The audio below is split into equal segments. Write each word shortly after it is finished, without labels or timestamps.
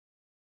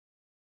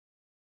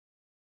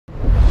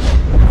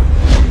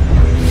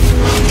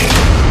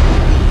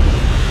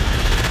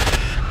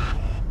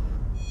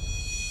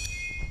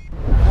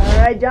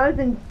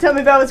Jonathan, tell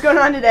me about what's going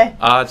on today.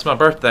 It's my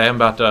birthday. I'm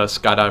about to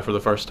skydive for the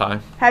first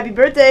time. Happy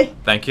birthday.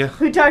 Thank you.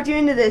 Who talked you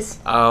into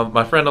this?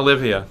 My friend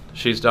Olivia.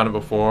 She's done it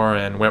before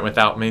and went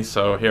without me,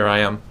 so here I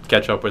am.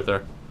 Catch up with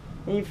her.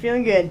 And you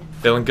feeling good?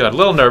 Feeling good. A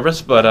little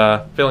nervous,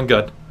 but feeling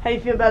good. How do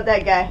you feel about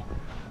that guy?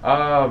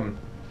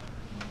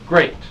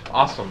 Great.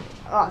 Awesome.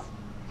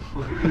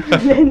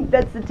 Awesome.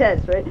 That's the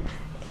test, right?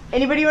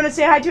 Anybody you want to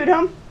say hi to at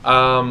home?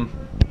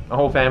 My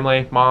whole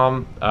family,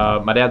 mom,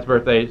 my dad's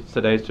birthday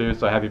today too,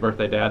 so happy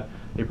birthday, Dad.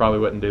 He probably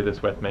wouldn't do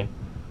this with me.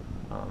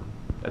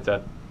 That's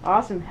it.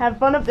 Awesome. Have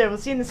fun up there. We'll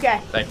see you in the sky.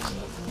 Thanks.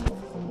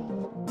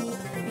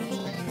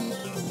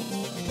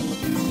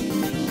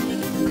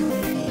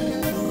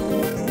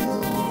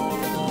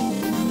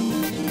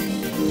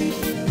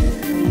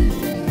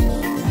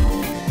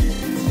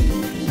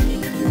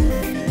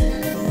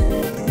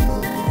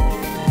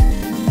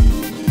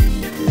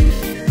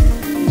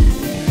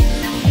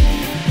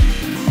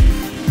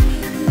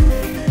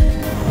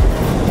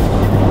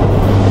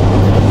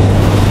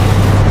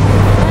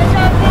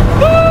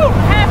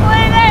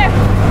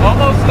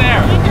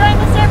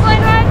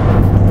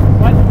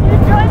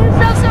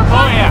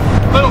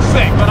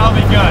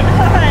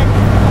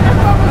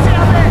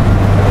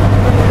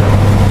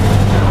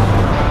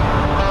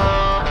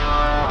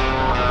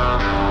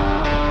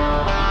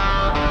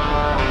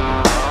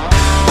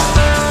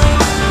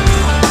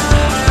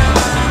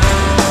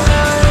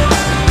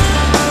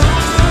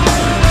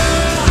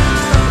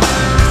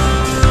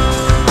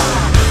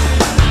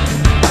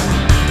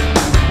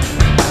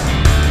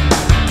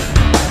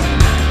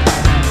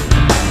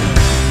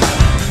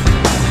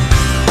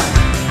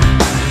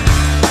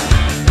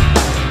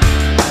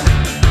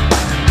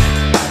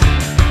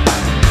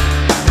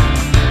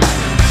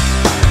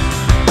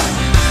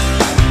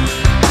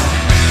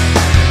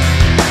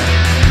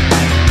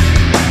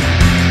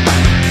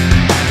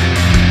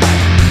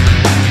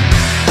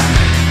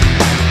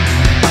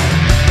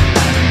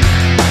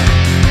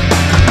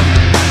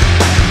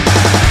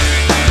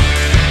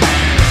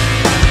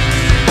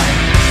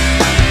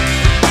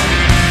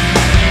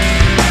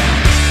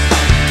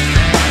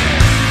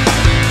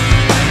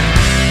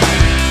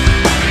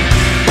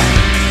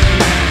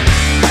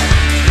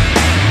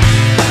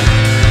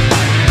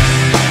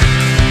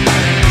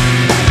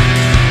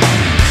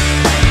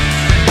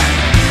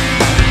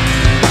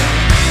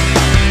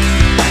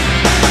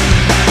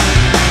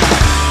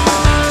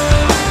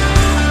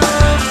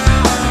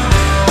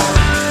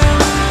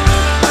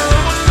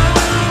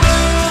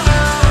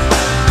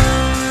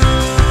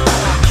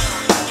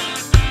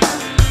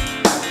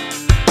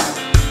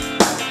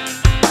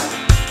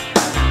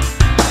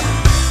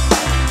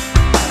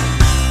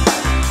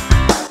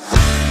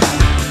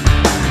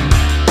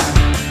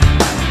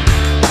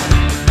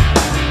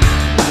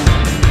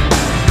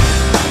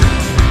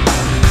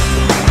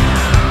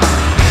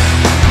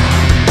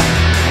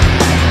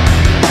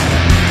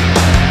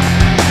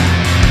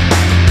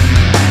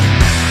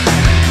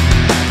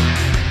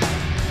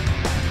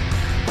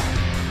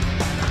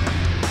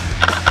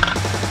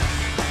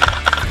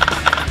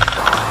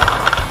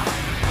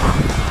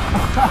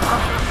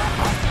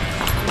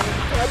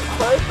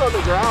 On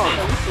the ground.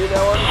 Have you seen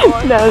that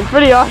one? That was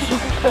pretty awesome.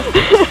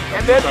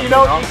 And then, you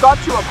know, you got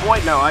to a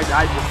point, no, I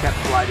just kept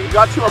sliding. You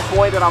got to a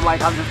point that I'm like,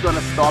 I'm just going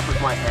to stop with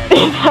my head.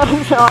 That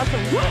was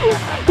awesome.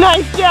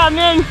 Nice job,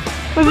 man.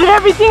 Was it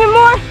everything and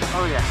more?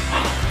 Oh, yeah.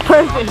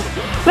 Perfect.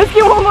 Let's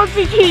get one more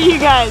picture of you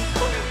guys.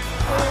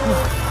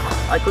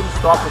 I couldn't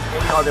stop with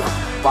any other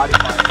body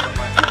part.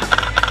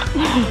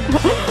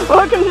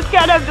 Welcome to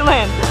Skydive to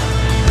Land.